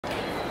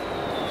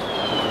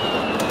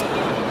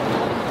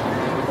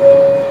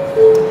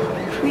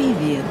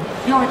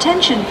Your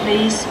attention,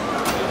 please.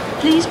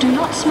 Please do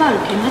not smoke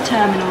in the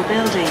terminal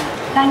building.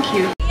 Thank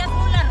you.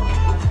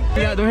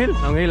 Ya, dohil.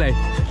 Ang hilay.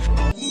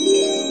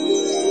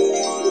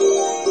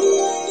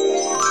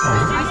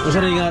 Masa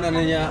ringan ano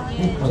niya?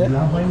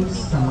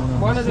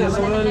 Mana sih?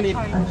 Solar light,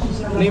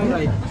 flame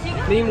light,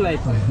 flame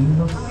light.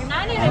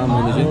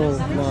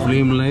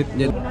 Flame light.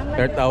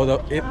 Earth out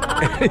of it.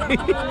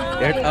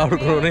 Earth hour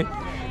ko rin.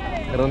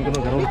 Karon.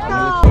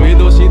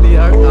 Windows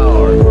City Earth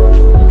hour.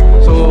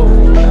 So,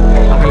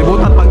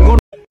 nakalibutan pag ngon.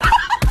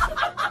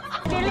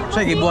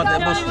 Saya gibuhat ya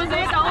bos.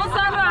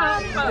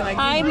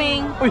 Hi,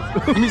 Ming. Uy,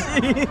 miss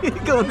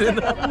ikaw din.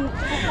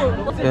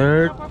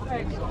 Earth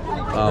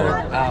hour.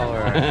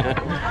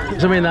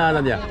 Sa may naanan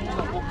niya.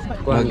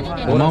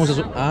 Kumahong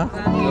sa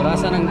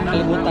Rasa ng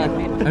kalibutan.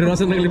 Ano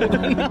rasa ng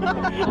kalibutan?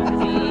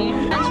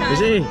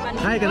 Kasi,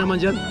 hi ka naman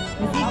dyan.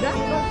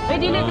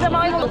 Pwede na kita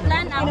mga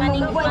plan ang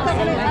maning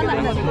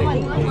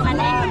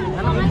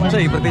Masa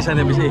ipertisan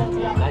niya, Bisi?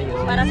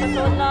 para sa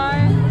solar.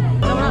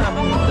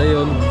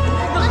 Dayon.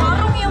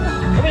 Makarong yung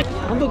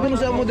Antod ka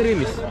sa mo diri,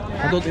 Miss?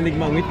 Antod inig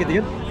mangwit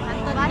kita yun?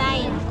 Antod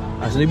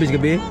 9. Sunibis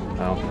gabi?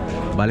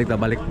 Balik.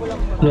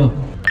 Lo.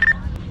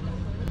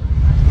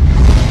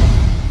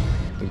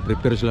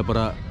 Prepare sila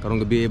para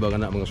karong gabi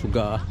baga na mga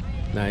suga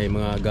na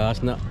mga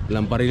gas na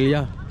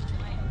lamparilya.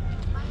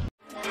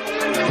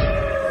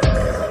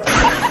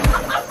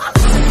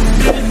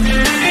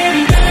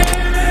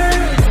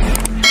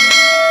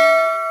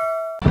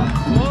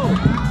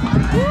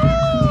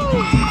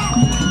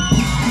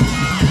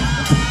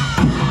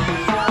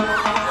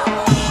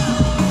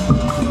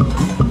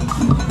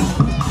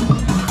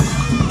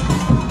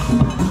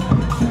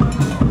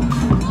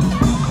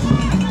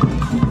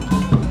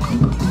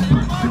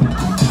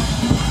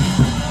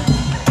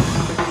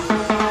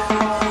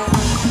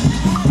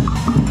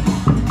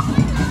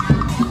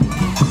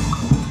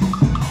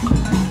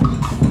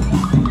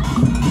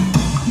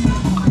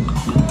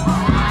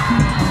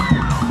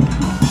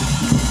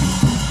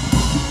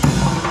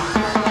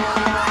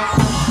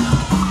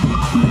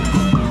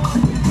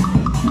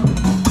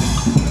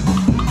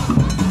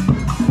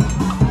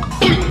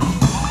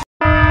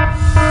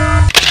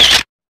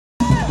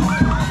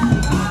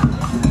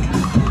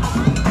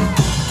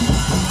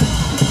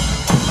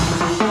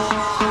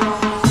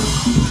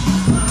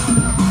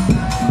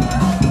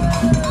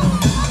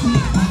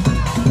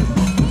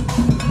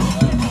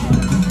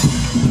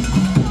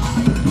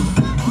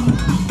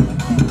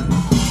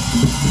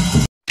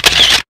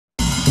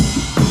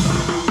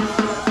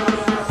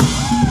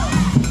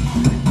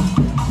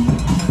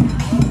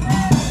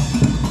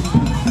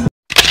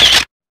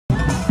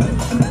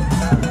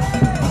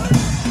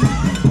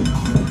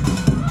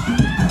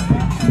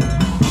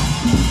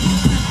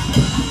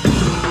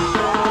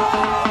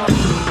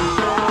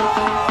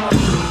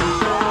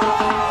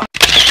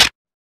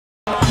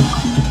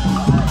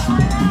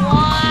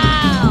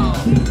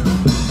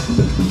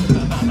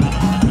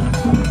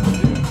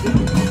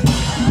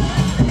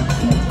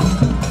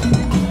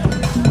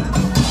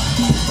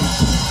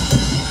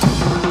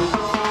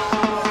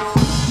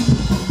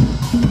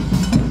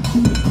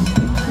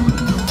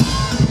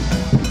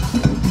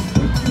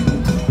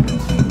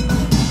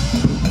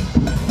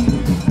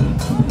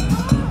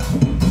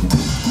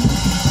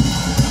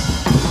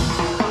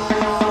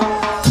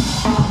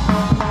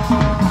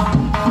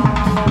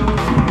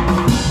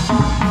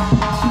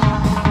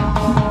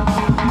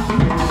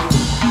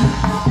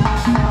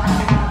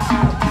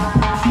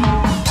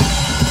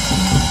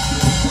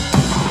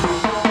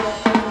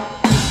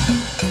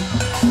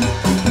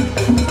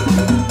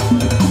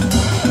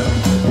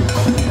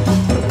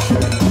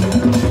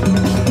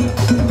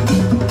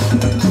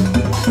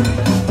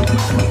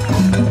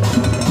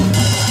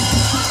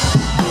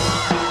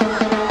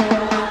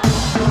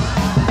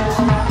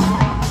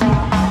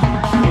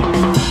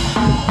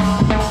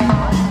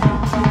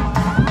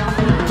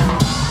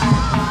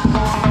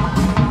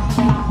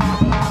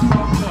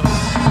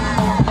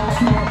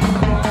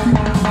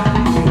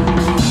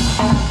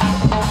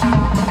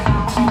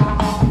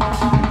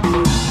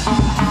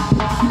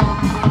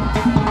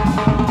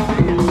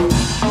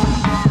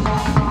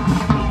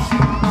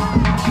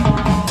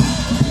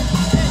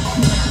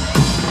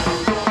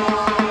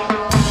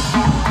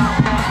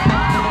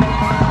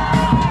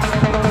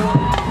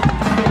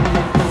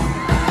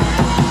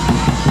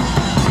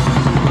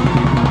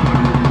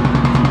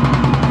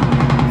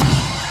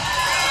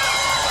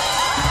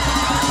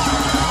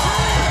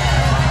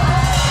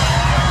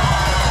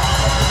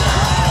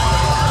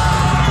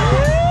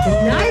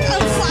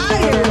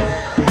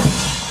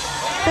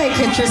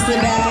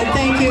 Interested band.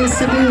 Thank you,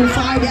 Cebu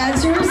 5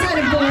 dancers, and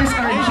of course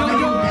our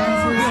joyful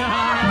dancers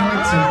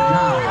are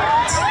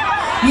tonight.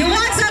 You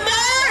want some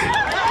more?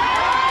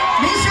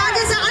 May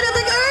shaggy sa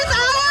Another Earth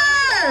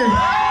Hour!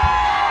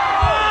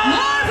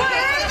 More for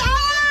Earth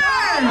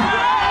Hour!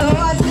 So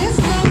at this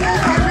moment,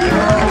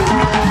 everyone,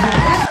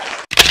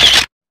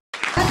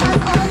 let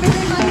us all be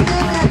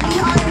reminded that we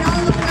are no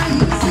longer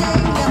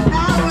using the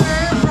power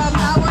from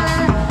our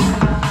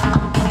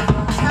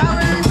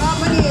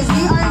companies.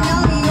 We are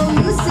now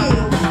using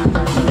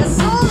the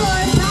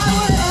solar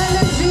power and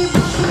the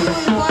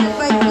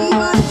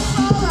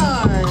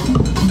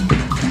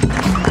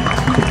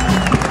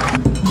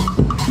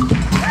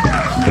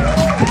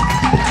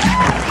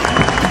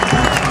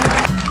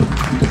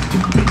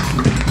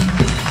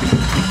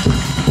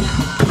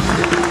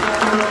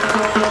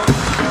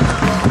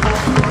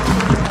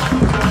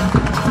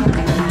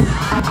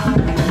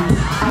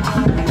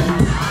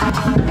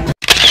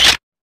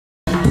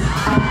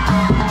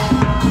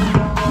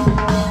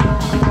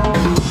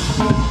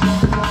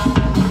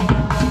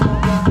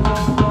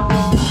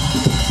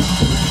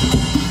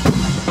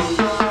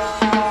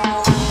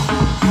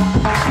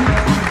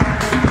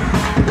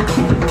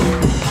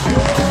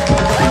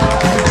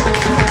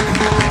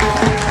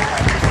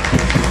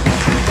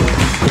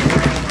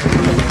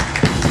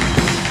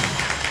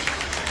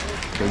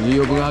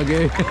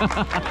Okay.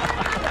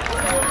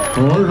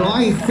 All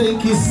right,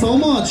 thank you so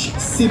much,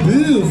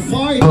 Cebu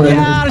 5.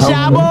 Yar,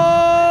 Shabu!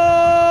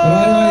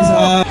 Alright,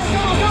 guys.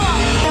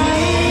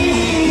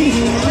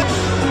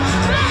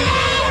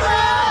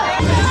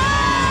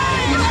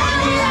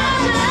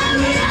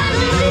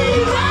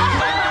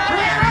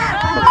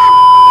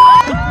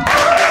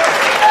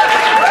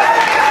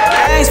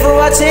 Thanks for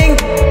watching.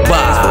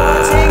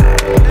 Bye.